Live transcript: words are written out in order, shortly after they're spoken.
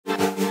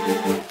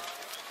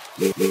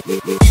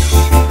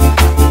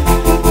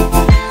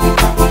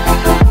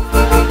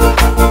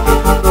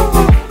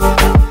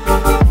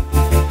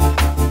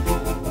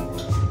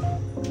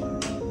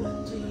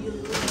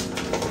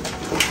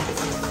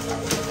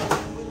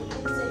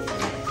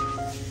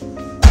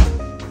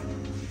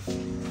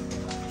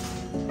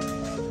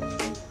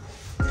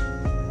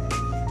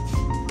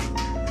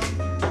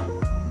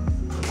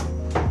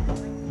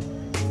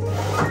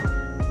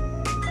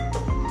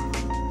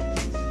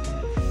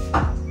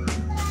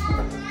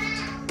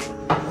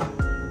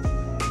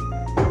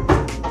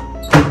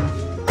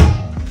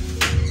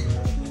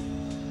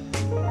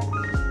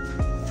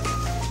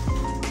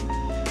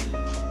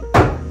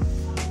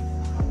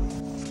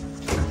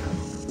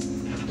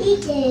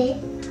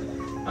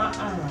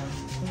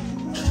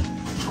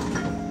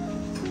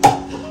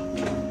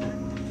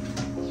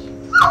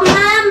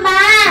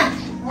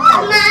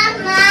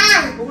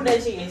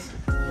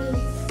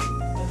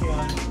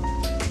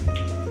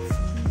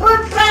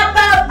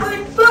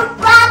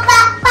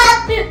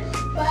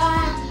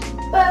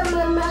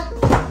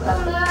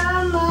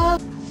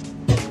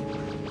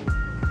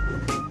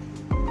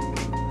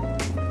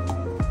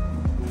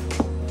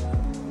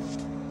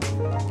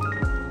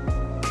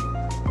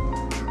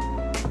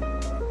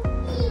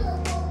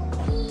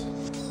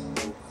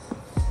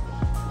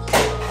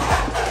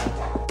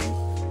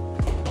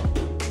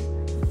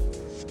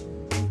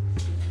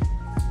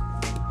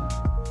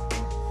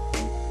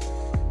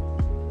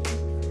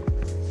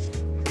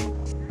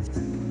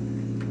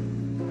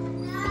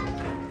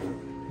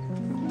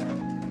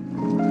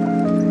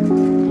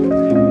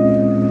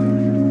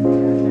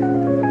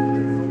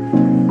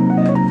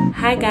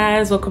Hi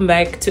guys, welcome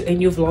back to a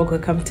new vlog.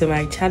 Welcome to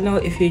my channel.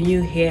 If you're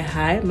new here,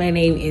 hi, my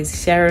name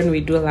is Sharon.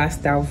 We do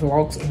lifestyle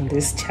vlogs on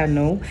this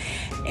channel,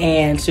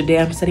 and today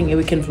I'm starting a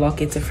weekend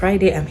vlog. It's a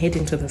Friday. I'm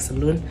heading to the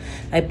salon.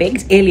 I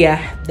begged earlier,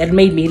 that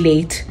made me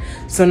late,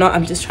 so now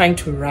I'm just trying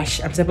to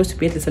rush. I'm supposed to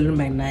be at the salon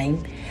by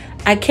 9.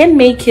 I can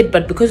make it,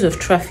 but because of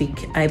traffic,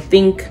 I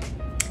think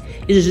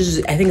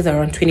it's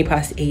around 20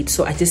 past 8,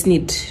 so I just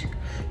need,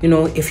 you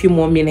know, a few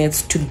more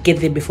minutes to get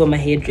there before my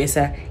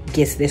hairdresser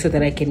gets there, so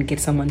that I can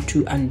get someone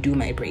to undo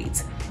my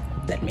braids.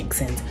 That makes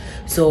sense.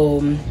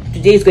 So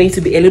today is going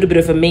to be a little bit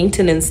of a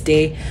maintenance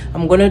day.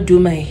 I'm gonna do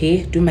my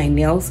hair, do my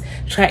nails,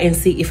 try and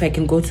see if I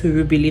can go to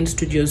Ruby Lynn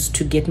Studios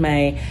to get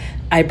my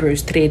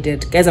eyebrows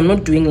threaded. Guys, I'm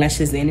not doing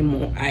lashes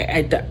anymore.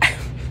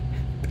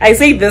 I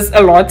say this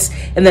a lot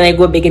and then I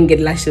go back and get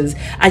lashes.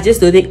 I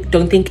just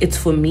don't think it's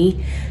for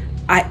me.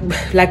 I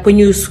like when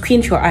you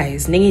squint your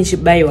eyes,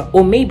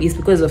 or maybe it's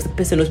because of the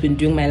person who's been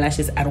doing my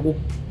lashes at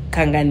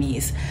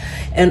Kanganis,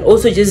 and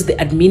also just the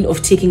admin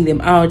of taking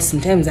them out.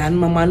 Sometimes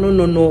mama no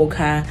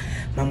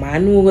mama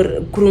no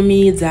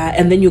krumiza,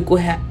 and then you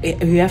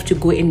have to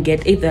go and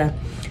get either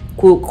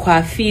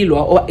kwafil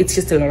or it's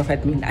just a lot of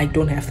admin. I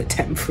don't have the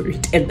time for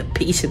it and the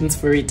patience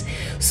for it.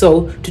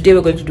 So today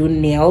we're going to do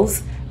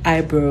nails,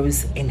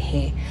 eyebrows and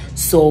hair.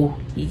 So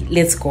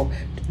let's go.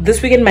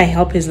 This weekend my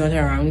help is not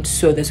around,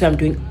 so that's why I'm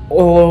doing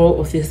all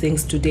of these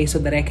things today, so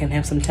that I can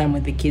have some time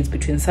with the kids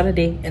between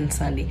Saturday and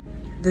Sunday.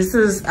 This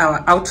is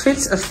our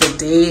outfit of the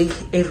day.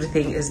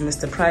 Everything is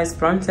Mr. Price.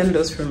 Brown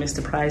sandals from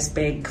Mr. Price,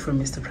 bag from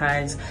Mr.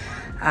 Price,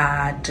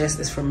 dress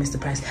is from Mr.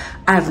 Price.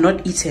 I have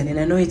not eaten and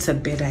I know it's a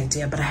bad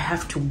idea, but I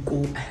have to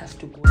go.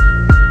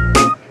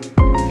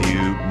 A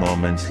few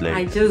moments later.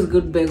 I just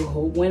got back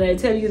home. When I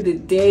tell you the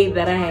day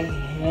that I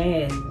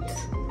had,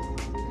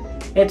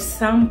 at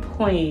some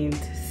point,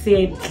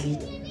 sadly,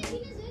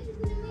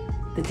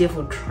 the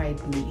devil tried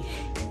me.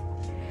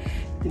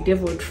 The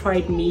devil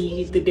tried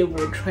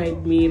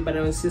me, but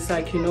I was just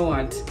like, you know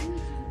what,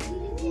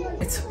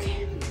 it's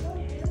okay.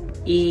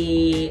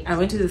 I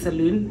went to the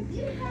salon.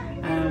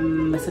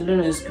 My salon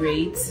was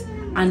great.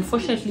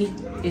 Unfortunately,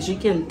 as you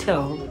can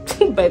tell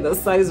by the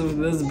size of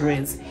those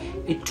braids,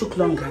 it took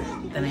longer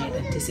than I had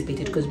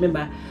anticipated, because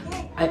remember,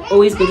 I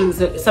always go to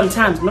the,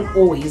 sometimes, not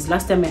always.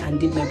 Last time I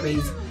undid my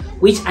braids,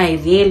 which I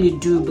rarely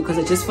do because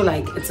I just feel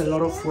like it's a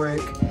lot of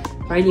work.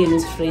 Riley and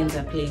his friends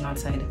are playing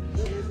outside,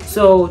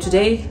 so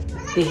today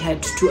they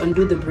had to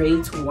undo the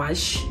braids,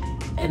 wash,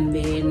 and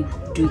then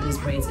do these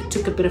braids. It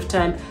took a bit of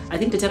time. I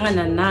think the time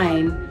at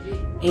 9,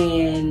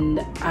 and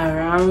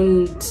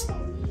around,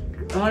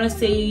 I want to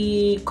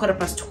say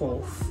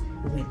 12:15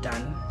 we were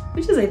done,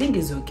 which is, I think,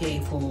 is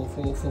okay for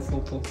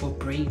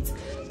braids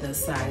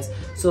this size.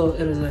 So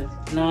it was a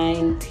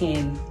 9,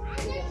 10,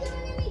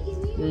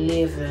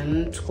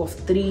 11, 12,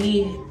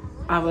 3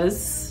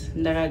 hours.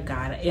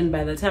 And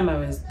by the time I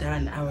was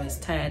done, I was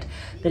tired.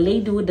 The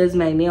lady who does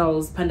my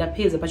nails, Panda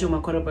pays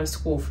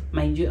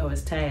mind you, I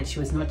was tired. She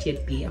was not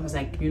yet there. I was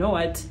like, you know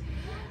what,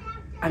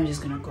 I'm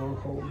just gonna go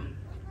home.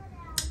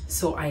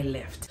 So I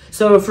left.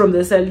 So from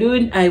the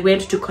salon I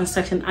went to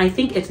construction. I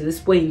think at this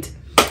point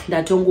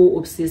that don't go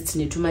obsessed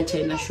in too much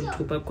China shoot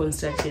about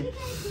construction,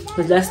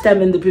 because last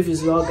time in the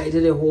previous vlog I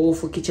did a haul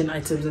for kitchen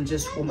items and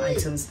just home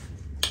items.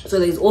 So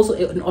there's also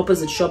an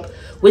opposite shop,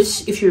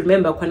 which, if you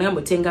remember,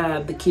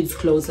 the kids'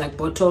 clothes like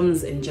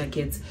bottoms and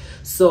jackets.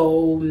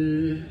 So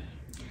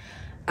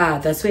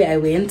that's where I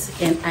went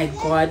and I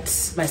got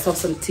myself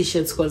some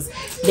t-shirts, because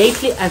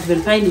lately I've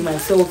been finding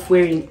myself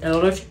wearing a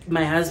lot of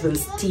my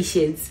husband's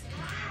t-shirts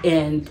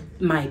and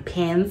my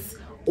pants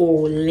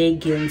or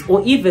leggings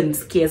or even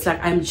skirts.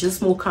 Like, I'm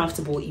just more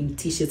comfortable in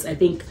t-shirts. I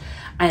think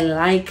I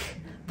like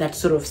that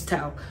sort of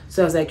style.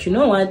 So I was like, you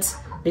know what,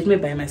 let me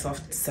buy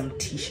myself some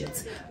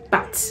t-shirts.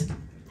 But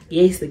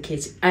here's the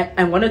catch.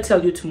 I want to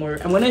tell you tomorrow,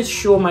 I'm going to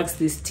show Max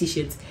these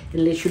t-shirts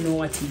and let you know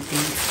what he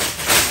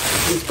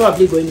thinks. He's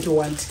probably going to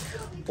want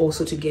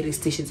also to get his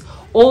t-shirts.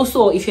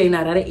 Also, if you're in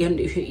Harare and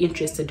if you're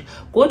interested,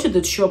 go to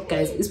the shop,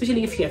 guys,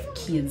 especially if you have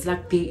kids.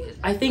 Like,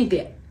 I think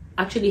they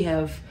actually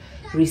have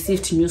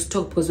received new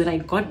stock, because when I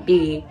got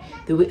there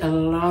were a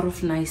lot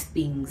of nice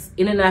things.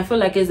 And then I feel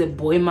like as a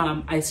boy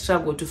mom, I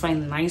struggle to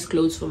find nice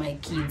clothes for my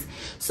kids.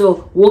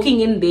 So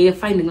walking in there,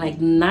 finding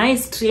like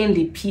nice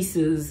trendy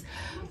pieces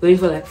going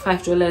for like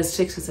 $5,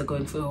 tracksuits are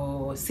going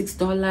for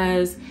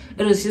 $6.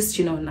 It was just,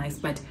 you know, nice.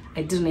 But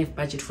I didn't have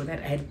budget for that.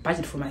 I had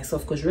budget for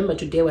myself, because remember,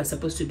 today was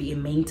supposed to be a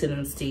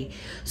maintenance day,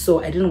 so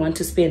I didn't want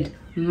to spend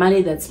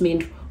money that's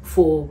meant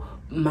for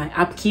my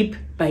upkeep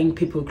buying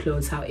people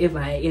clothes. However,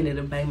 I ended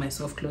up buying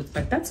myself clothes,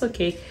 but that's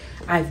okay.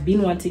 I've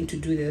been wanting to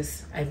do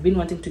this. I've been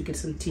wanting to get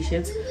some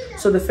t-shirts.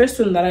 So the first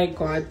one that I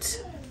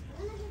got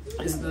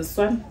is this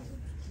one.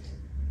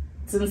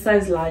 It's in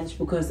size large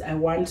because I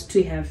want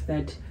to have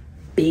that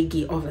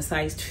baggy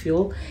oversized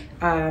feel.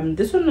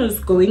 This one was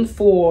going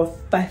for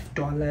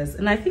 $5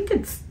 and I think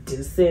it's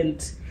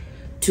decent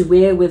to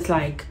wear with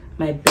like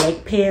my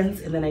black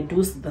pants, and then I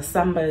do the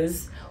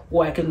sambas,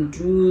 or I can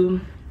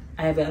do,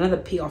 I have another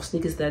pair of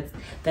sneakers that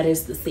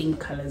is the same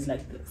colors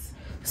like this.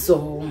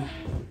 So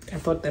I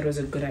thought that was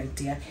a good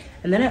idea.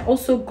 And then I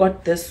also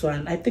got this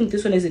one. I think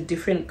this one is a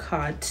different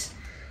cut,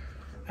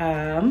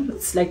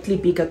 slightly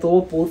bigger,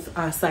 though both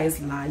are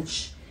size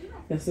large.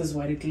 This is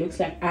what it looks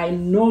like. I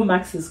know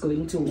Max is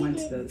going to want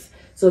this.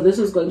 So this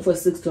was going for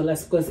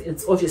 $6 because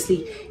it's obviously,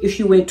 if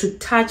you were to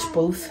touch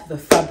both the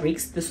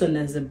fabrics, this one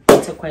has a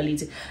better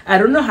quality. I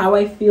don't know how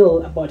I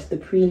feel about the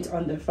print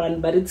on the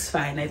front, but it's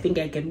fine. I think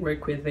I can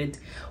work with it.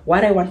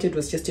 What I wanted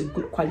was just a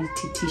good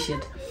quality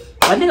t-shirt.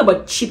 One thing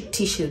about cheap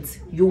t-shirts,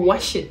 you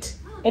wash it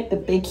at the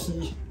back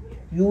here,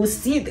 you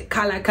see the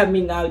color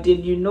coming out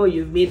and you know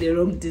you've made the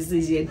wrong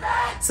decision.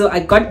 So I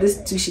got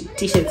this t-shirt.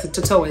 The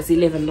total was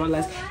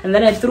 $11, and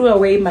then I threw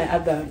away my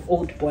other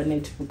old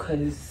bonnet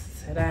because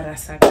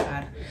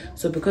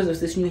so because of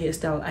this new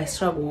hairstyle I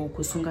struggle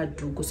kusunga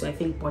dugu, so I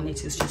think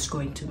bonnet is just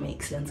going to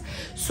make sense.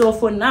 So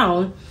for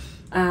now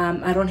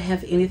I don't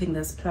have anything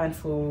that's planned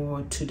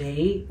for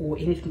today or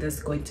anything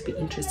that's going to be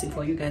interesting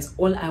for you guys.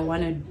 All I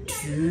want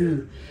to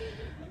do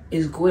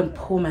is go and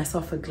pour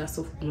myself a glass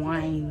of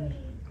wine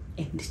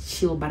and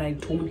chill, but I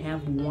don't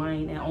have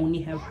wine. I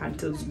only have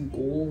Hunter's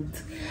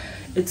Gold.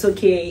 It's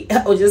okay.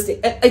 Or just,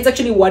 it's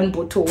actually one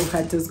bottle of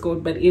Hunter's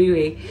Gold, but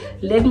anyway,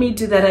 let me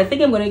do that. I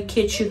think I'm gonna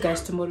catch you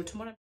guys tomorrow.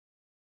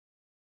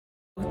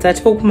 That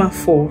Hokma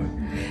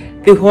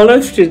 4. The whole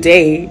of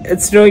today,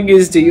 it's no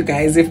news to you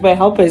guys. If my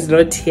helper is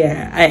not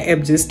here, I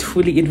am just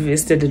fully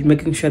invested in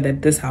making sure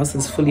that this house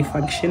is fully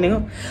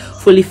functional.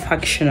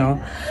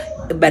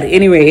 But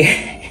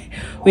anyway,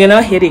 we are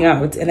now heading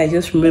out, and I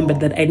just remembered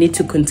that I need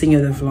to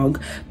continue the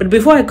vlog. But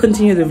before I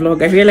continue the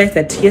vlog, I realized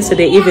that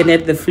yesterday, even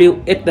at the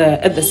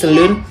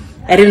salon,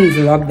 I didn't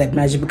vlog that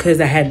much because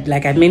I had,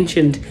 like I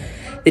mentioned,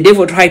 the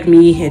devil tried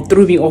me, it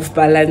threw me off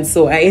balance,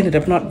 so I ended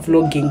up not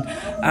vlogging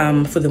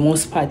for the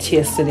most part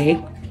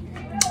yesterday.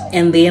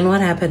 And then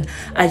what happened,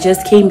 I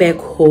just came back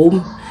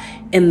home,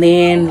 and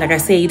then, like I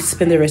said,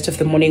 spend the rest of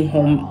the morning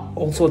home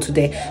also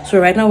today. So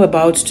right now we're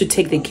about to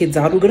take the kids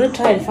out. We're gonna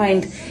try and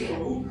find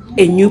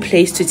a new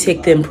place to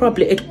take them,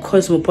 probably at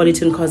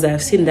Cosmopolitan, because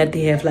I've seen that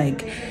they have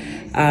like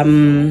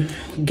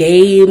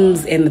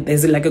games and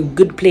there's like a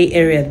good play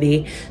area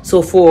there.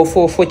 So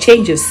for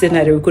change of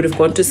scenery, we could have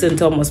gone to St.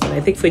 Thomas, but I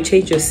think for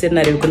change of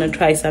scenery, we're gonna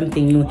try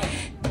something new.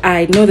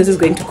 I know this is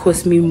going to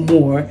cost me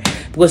more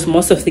because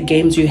most of the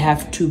games you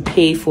have to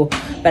pay for,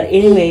 but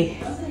anyway,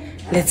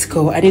 let's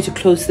go. I need to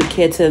close the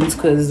curtains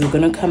because we're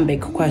gonna come back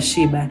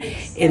Kwashiba.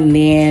 And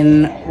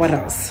then what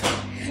else?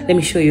 Let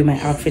me show you my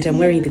outfit. I'm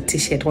wearing the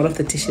t-shirt, one of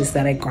the t-shirts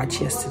that I got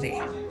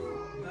yesterday.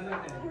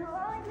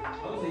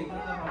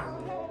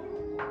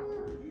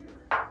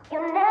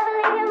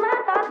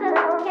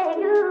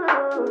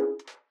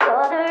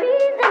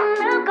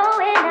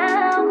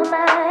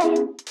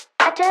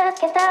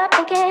 Can't stop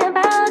thinking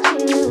about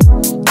you.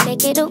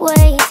 Take it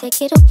away,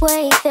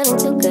 feeling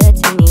too good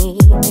to me.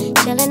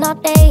 Chilling all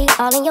day,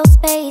 all in your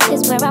space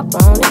is where I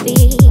wanna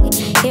be.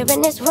 Here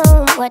in this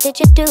room, what did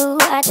you do?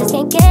 I just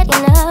can't get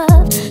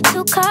enough.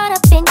 Too caught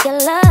up in your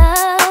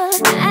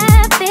love.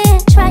 I've been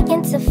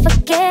trying to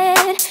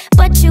forget,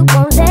 but you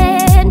won't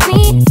let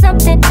me.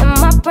 Something in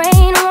my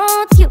brain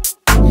wants you.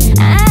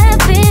 I've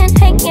been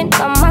hanging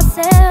by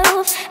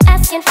myself,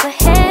 asking for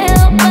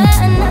help,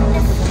 but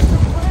nothing.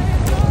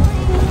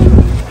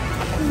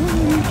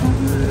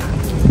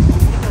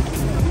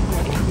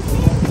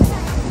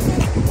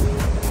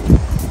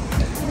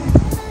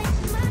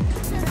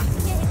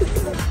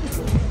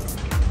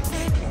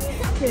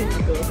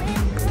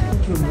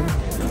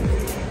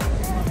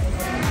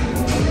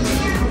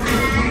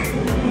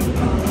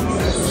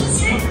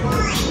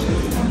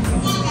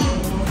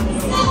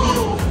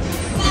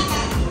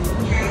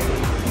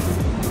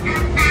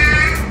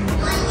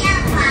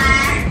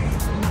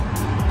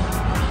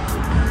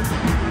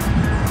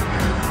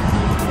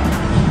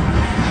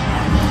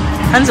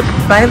 And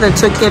buy the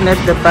chicken at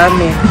the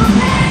barman.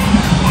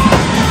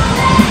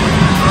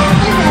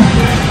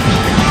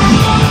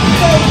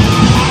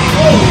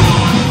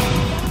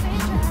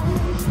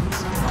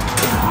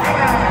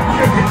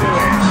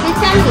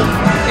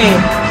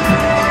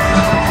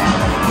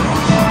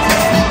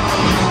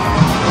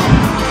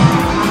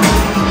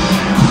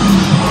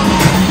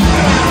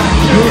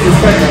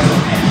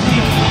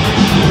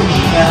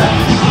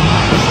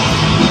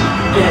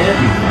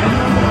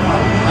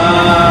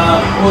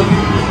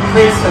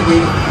 Face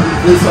again,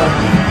 this one.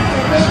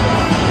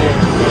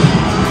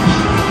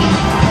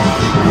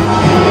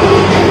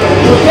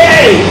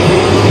 Okay!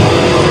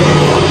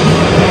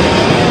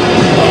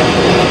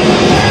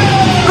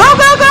 Go,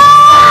 go, go!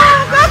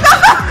 Go,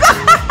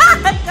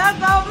 go, go! Go,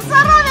 go!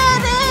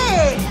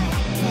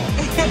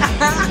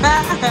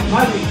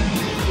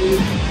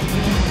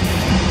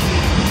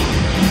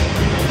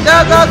 Go,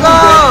 go, go!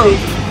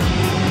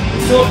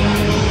 So,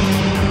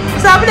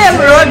 some of them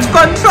road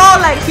control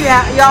like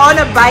you're on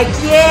a bike,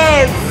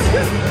 yes.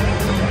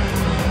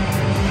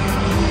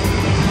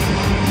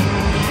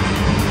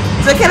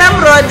 So can I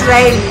road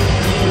Riley?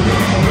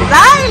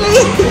 Riley!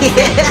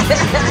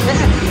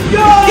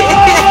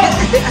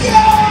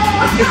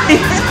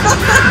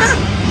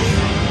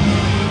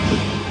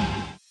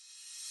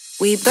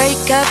 We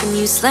break up and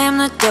you slam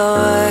the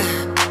door.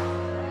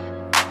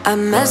 I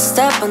messed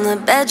up on the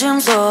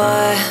bedroom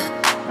floor.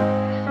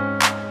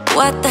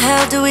 What the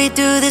hell do we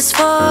do this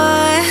for?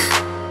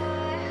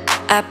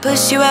 I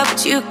push you out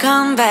but you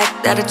come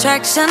back. That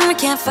attraction, we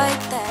can't fight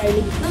that.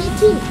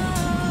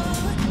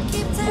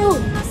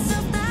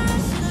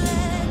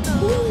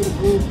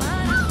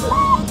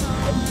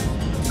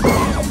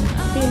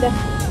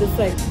 This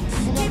way.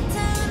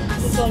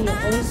 It's on your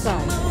own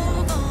side.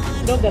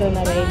 Don't get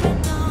another idea.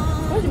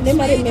 What the name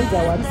of it means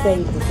I want to say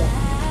it.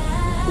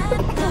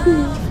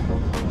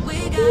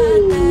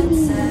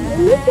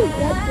 Look at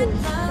that thing.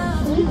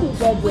 Look at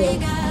that way.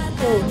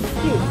 Oh,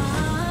 cute.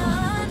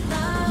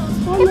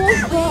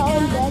 Let's go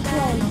on that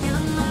one.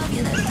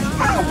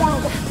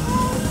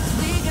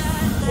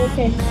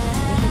 Okay.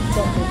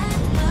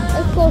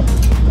 Let's go.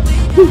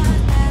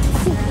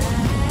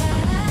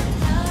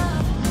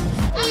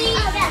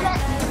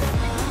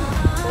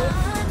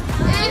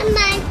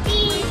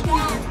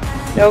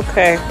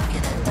 Okay.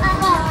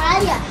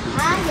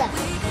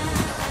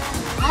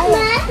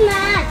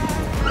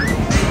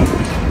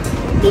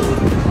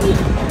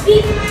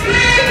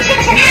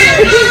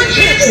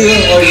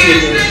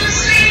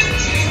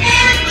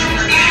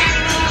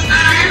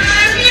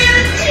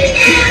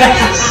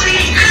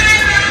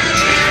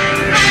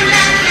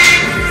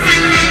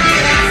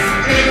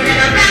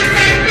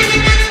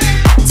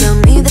 Tell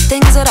me the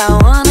things that I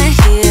wanna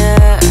hear.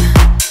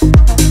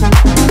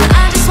 I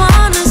just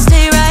wanna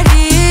stay right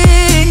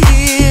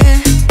here.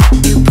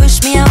 You push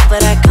me out,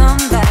 but I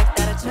come back.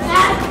 That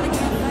attraction.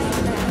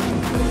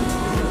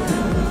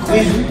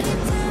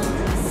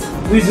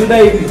 we should I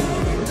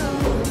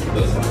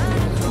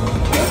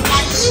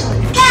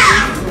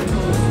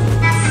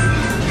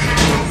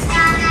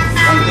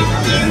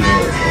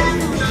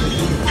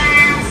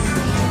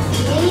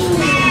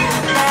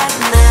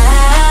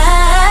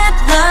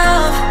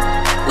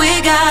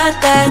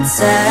that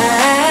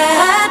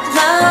sad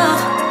love,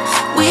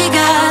 we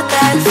got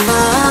that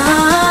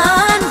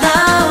fun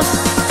love,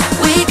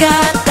 we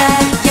got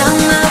that young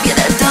love, yeah,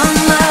 that dumb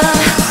love,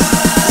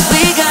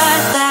 we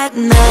got that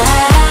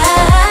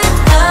mad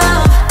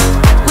love,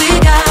 we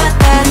got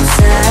that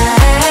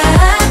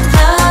sad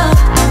love,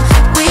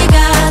 we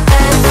got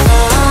that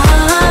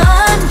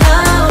fun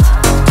love,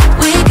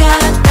 we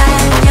got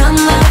that young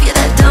love, yeah,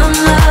 that dumb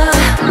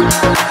love,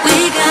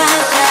 we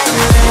got that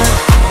love,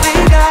 we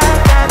got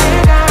that,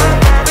 we got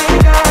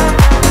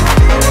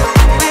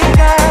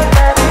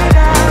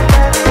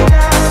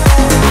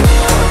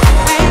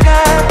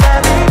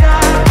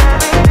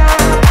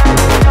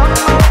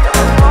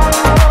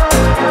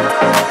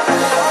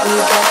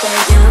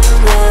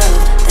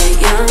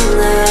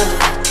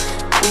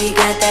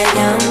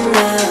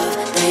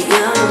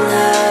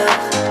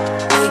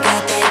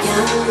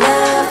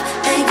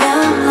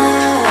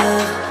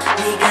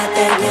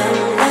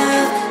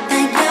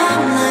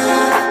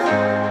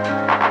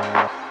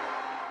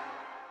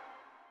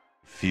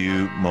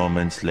Few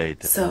moments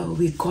later. So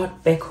we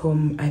got back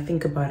home, I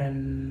think about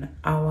an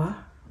hour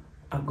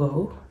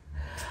ago.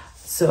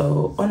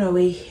 So on our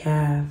way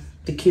here,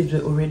 the kids were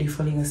already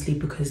falling asleep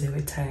because they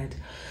were tired.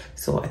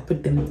 So I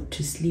put them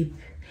to sleep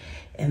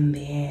and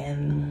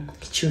then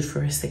chilled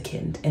for a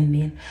second. And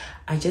then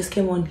I just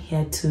came on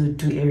here to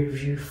do a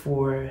review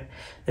for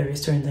the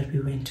restaurant that we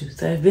went to.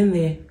 So I've been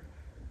there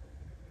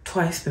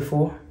twice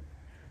before,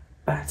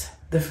 but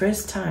the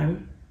first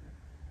time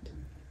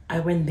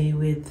I went there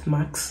with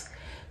Max.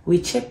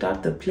 We checked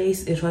out the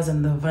place. It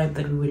wasn't the vibe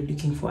that we were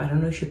looking for. I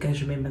don't know if you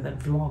guys remember that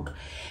vlog.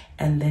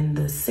 And then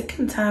the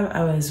second time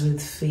I was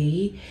with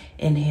Faye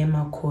and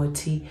Hema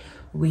Koti,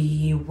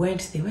 we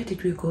went there. Where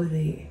did we go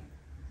there?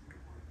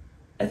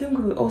 I think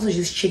we were also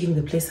just checking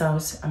the place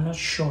out. I'm not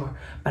sure,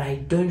 but I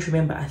don't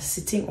remember us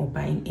sitting or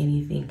buying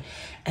anything.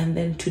 And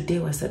then today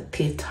was the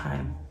third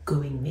time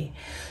going there.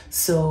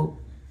 So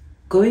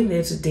going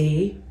there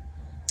today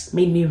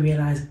made me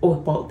realize, oh,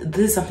 well,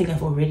 this is something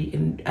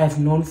I've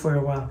known for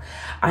a while.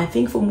 I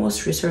think for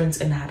most restaurants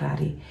in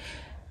Harare,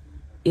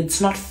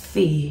 it's not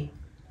fair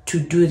to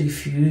do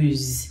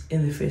reviews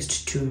in the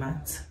first 2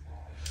 months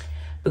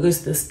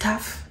because the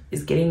staff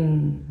is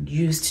getting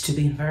used to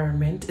the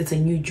environment. It's a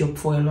new job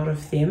for a lot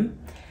of them.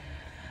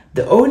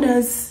 The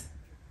owners,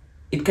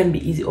 it can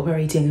be easy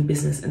operating a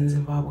business in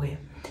Zimbabwe.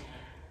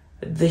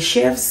 The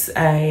chefs,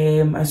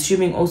 I'm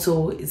assuming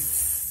also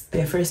it's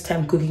their first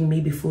time cooking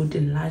maybe food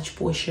in large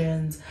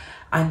portions,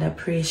 under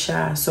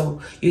pressure. So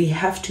you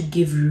have to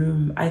give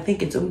room. I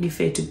think it's only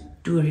fair to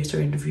do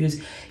restaurant reviews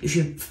if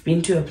you've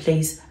been to a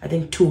place, I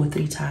think 2 or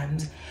 3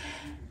 times.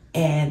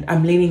 And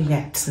I'm learning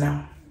that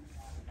now.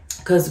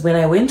 Because when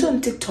I went on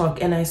TikTok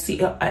and I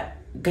see,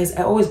 guys,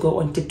 I always go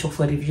on TikTok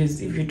for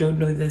reviews. If you don't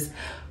know this,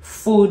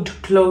 food,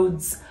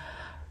 clothes,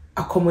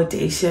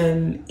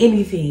 accommodation,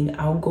 anything,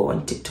 I'll go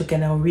on TikTok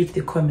and I'll read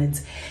the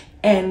comments.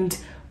 And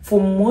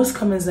for most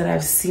comments that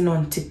I've seen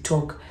on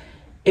TikTok,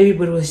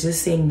 everybody was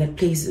just saying that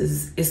place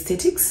is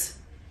aesthetics,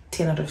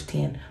 10 out of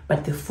 10,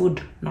 but the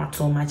food, not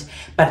so much.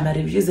 But my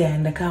reviews are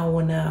in the car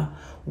when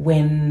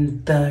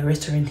the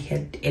restaurant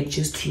had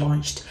just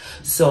launched.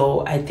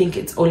 So I think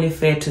it's only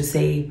fair to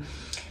say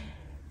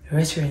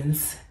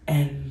restaurants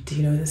and,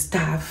 you know, the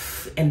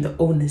staff and the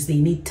owners, they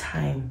need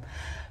time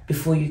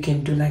before you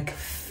can do like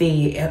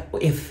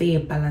a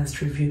fair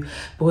balanced review.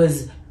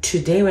 Because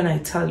today when I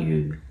tell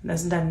you,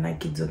 guys,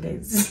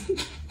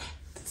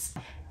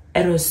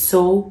 it was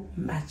so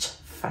much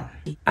fun.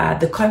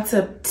 The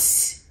concept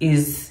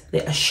is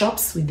there are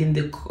shops within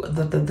the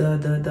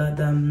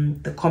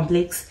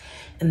complex,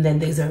 and then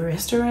there's a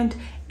restaurant,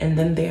 and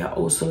then there are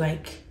also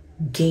like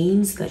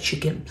games that you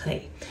can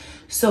play.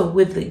 So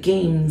with the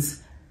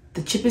games,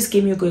 the cheapest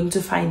game you're going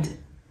to find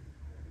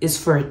is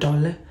for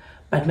 $1,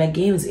 but my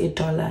game is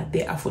 $8.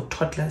 They are for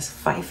toddlers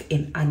 5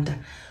 and under.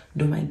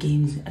 Do my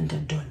games under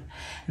 $1.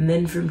 And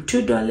then from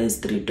 $2,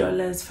 $3, $5,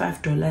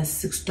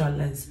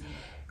 $6,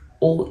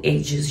 all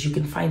ages, you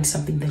can find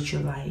something that you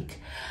like.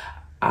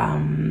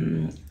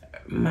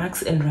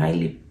 Max and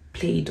Riley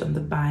played on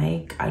the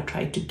bike. I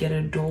tried to get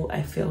a doll.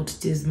 I failed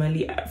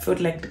dismally. I felt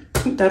like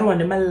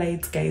my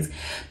lights, guys.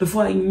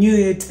 Before I knew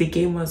it, the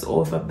game was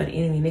over. But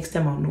anyway, next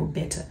time I'll know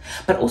better.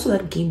 But also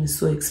that game is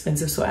so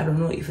expensive, so I don't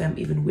know if I'm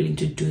even willing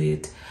to do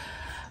it.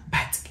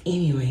 But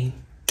anyway,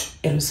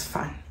 it was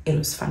fun. It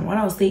was fun. What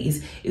I'll say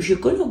is, if you're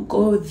gonna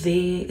go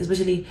there,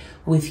 especially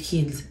with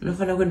kids, no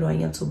fun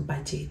going to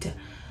budget.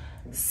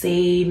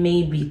 Say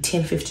maybe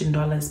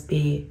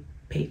 $10–15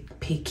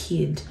 per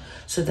kid,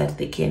 so that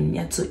they can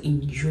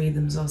enjoy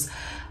themselves.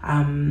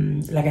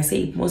 Like I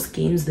say, most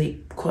games they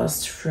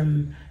cost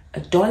from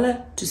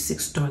 $1 to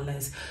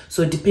 $6.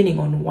 So depending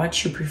on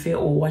what you prefer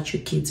or what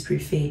your kids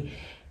prefer,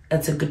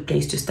 that's a good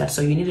place to start.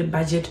 So you need a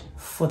budget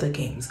for the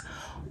games.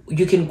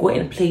 You can go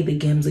and play the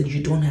games and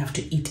you don't have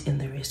to eat in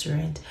the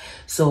restaurant.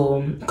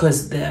 So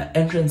because the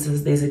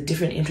entrances, there's a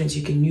different entrance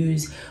you can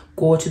use.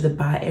 Go to the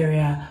bar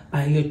area,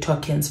 buy your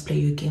tokens, play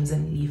your games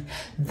and leave.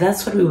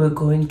 That's what we were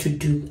going to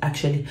do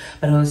actually,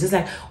 but I was just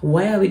like,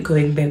 why are we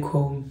going back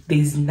home?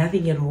 There's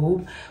nothing at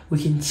home,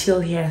 we can chill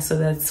here. So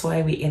that's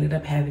why we ended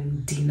up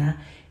having dinner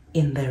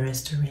in the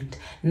restaurant.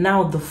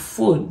 Now the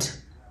food,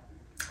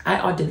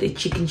 I ordered a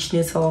chicken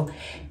schnitzel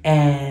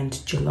and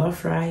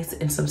jollof rice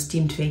and some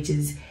steamed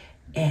veggies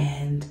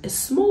and a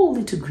small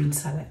little green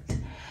salad.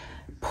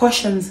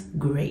 Portions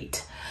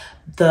great.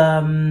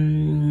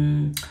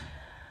 The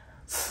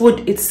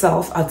food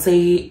itself, I'd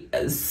say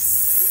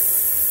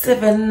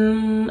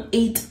 7,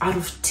 8 out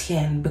of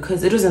 10,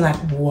 because it wasn't like,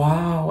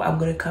 wow, I'm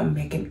gonna come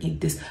back and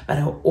eat this, but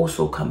I'll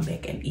also come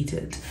back and eat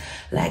it.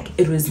 Like,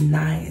 it was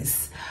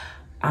nice.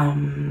 I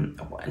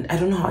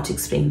don't know how to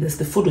explain this.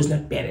 The food was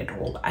not bad at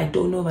all. I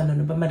don't know if I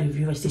don't know, my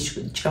review I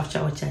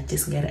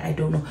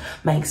don't know.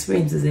 My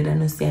experience is that I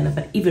understand,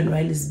 but even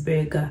Riley's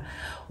burger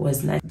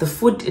was nice. The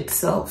food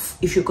itself,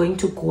 if you're going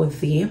to go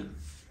there,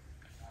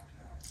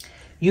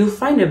 you'll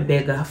find a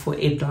burger for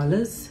 $8,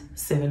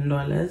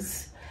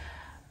 $7.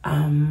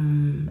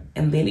 And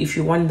then if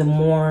you want the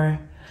more,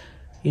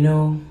 you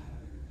know,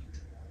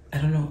 I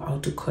don't know how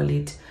to call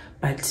it,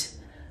 but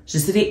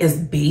just today is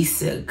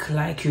basic,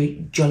 like your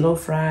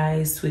jollof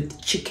rice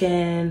with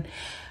chicken,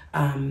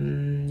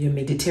 your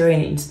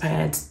Mediterranean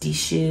inspired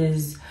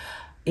dishes,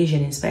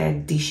 Asian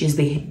inspired dishes.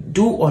 They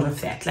do all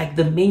of that. Like,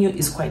 the menu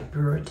is quite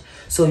broad,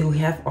 so you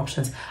have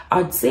options.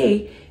 I'd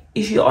say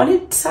if you're on a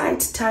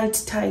tight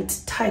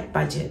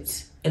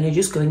budget and you're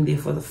just going there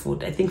for the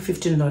food, I think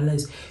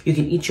 $15 you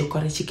can eat your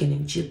curry chicken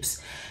and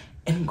chips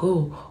and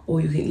go,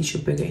 or you can eat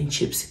your burger and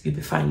chips. You'll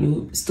be fine.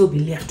 You'll still be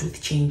left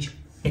with change.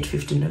 at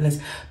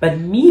 $15. But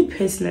me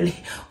personally,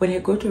 when I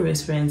go to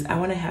restaurants, I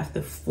want to have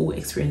the full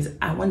experience.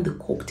 I want the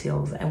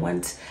cocktails. I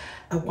want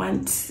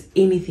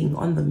anything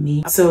on the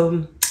menu.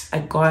 So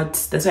that's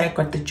why I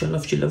got the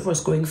jollof. Jollof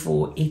was going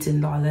for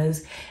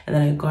 $18, and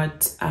then I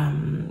got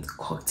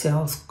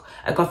cocktails.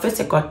 I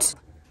got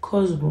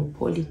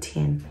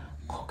Cosmopolitan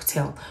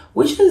cocktail,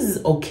 which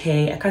is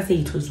okay. I can't say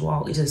it was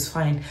wow, it is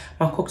fine.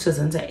 My cocktails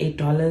under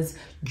 $8,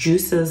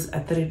 juices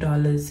are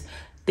 $3,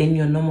 then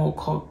your normal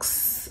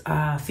cocks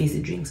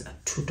fizzy drinks are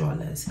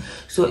 $2.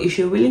 So if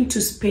you're willing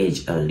to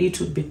spend a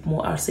little bit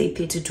more, I'll say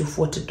 $30 to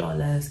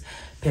 $40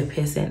 per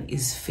person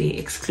is fair,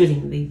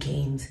 excluding the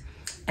games.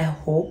 I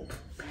hope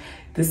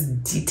this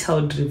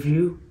detailed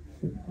review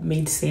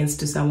made sense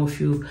to some of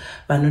you.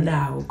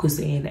 Banoda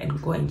Kusen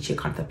and go and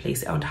check out the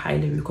place. I would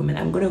highly recommend.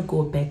 I'm gonna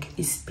go back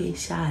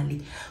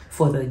especially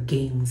for the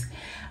games.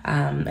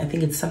 I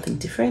think it's something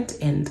different,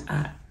 and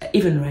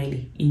even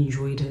Riley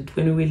enjoyed it.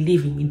 When we were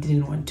leaving, he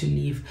didn't want to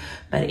leave.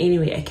 But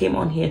anyway, I came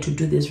on here to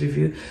do this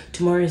review.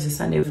 Tomorrow is a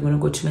Sunday. We're gonna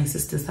go to my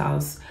sister's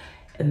house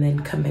and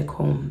then come back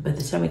home. By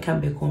the time I come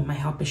back home, my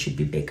helper should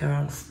be back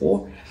around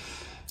 4,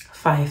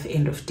 5,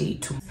 end of day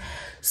 2.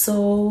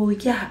 So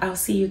yeah, I'll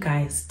see you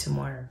guys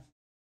tomorrow.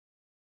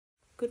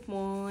 Good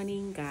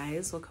morning,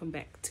 guys. Welcome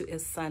back to a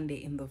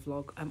Sunday in the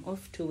vlog. I'm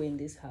off to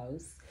Wendy's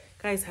house.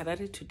 Guys,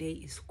 Harare today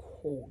is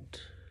cold.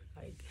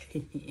 Like,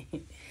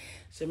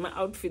 so my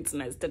outfit's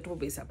nice. That will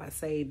be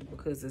aside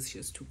because it's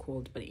just too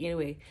cold. But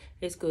anyway,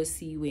 let's go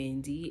see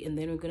Wendy, and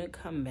then we're gonna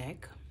come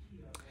back.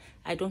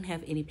 I don't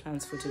have any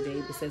plans for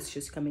today besides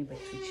just coming back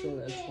to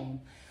chill at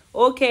home.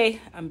 Okay,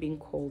 I'm being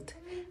cold.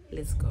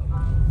 Let's go.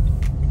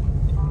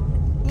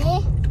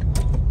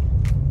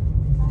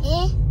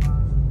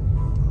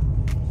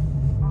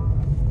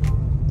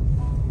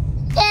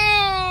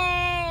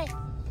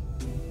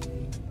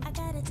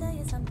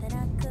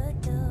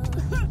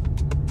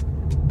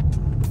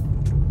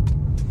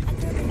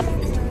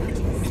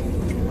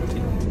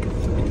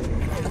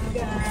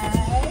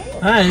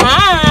 Hi.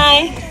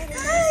 Hi.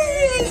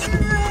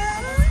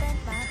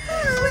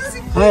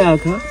 Hi,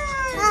 Aka.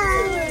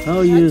 How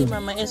are you?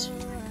 Mama is.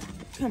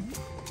 Come.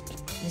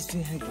 Let's do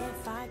it.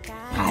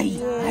 Hi.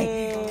 Hi.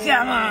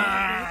 Come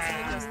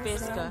on.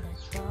 Space girl.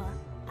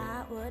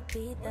 If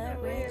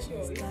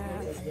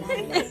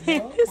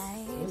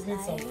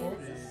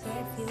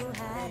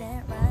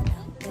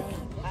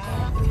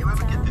you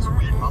ever get this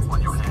weird bump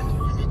on your hand,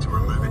 you need to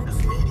remove it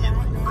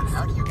immediately. But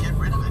how do you get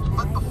rid of it?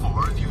 But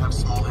before, if you have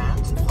small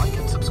hands, like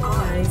and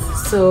subscribe.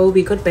 So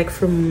we got back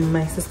from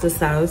my sister's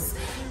house.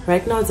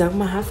 Right now it's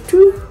half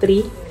 2,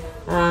 3.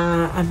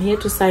 I'm here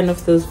to sign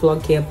off this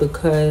vlog here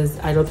because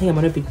I don't think I'm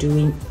gonna be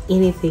doing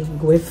anything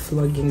with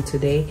vlogging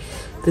today.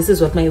 This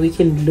is what my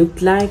weekend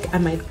looked like. I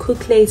might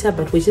cook later,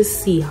 but we'll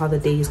just see how the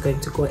day is going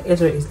to go.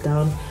 Ezra is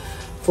down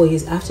for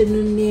his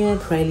afternoon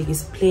nap. Riley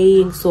is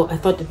playing, so I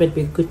thought it might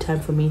be a good time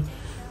for me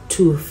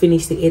to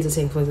finish the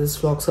editing for this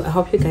vlog. So I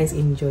hope you guys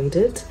enjoyed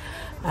it.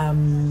 I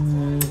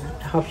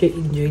hope you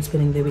enjoyed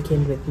spending the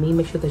weekend with me.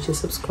 Make sure that you're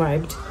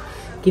subscribed,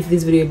 give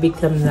this video a big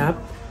thumbs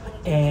up,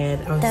 and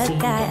I'll see you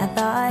guys.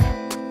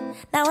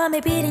 Now I'm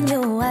beating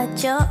you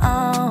at your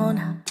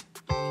own.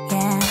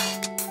 Yeah.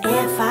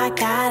 If I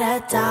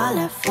got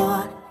 $1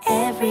 for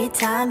every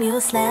time you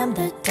slam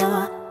the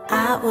door,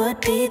 I would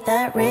be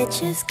the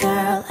richest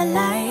girl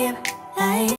alive.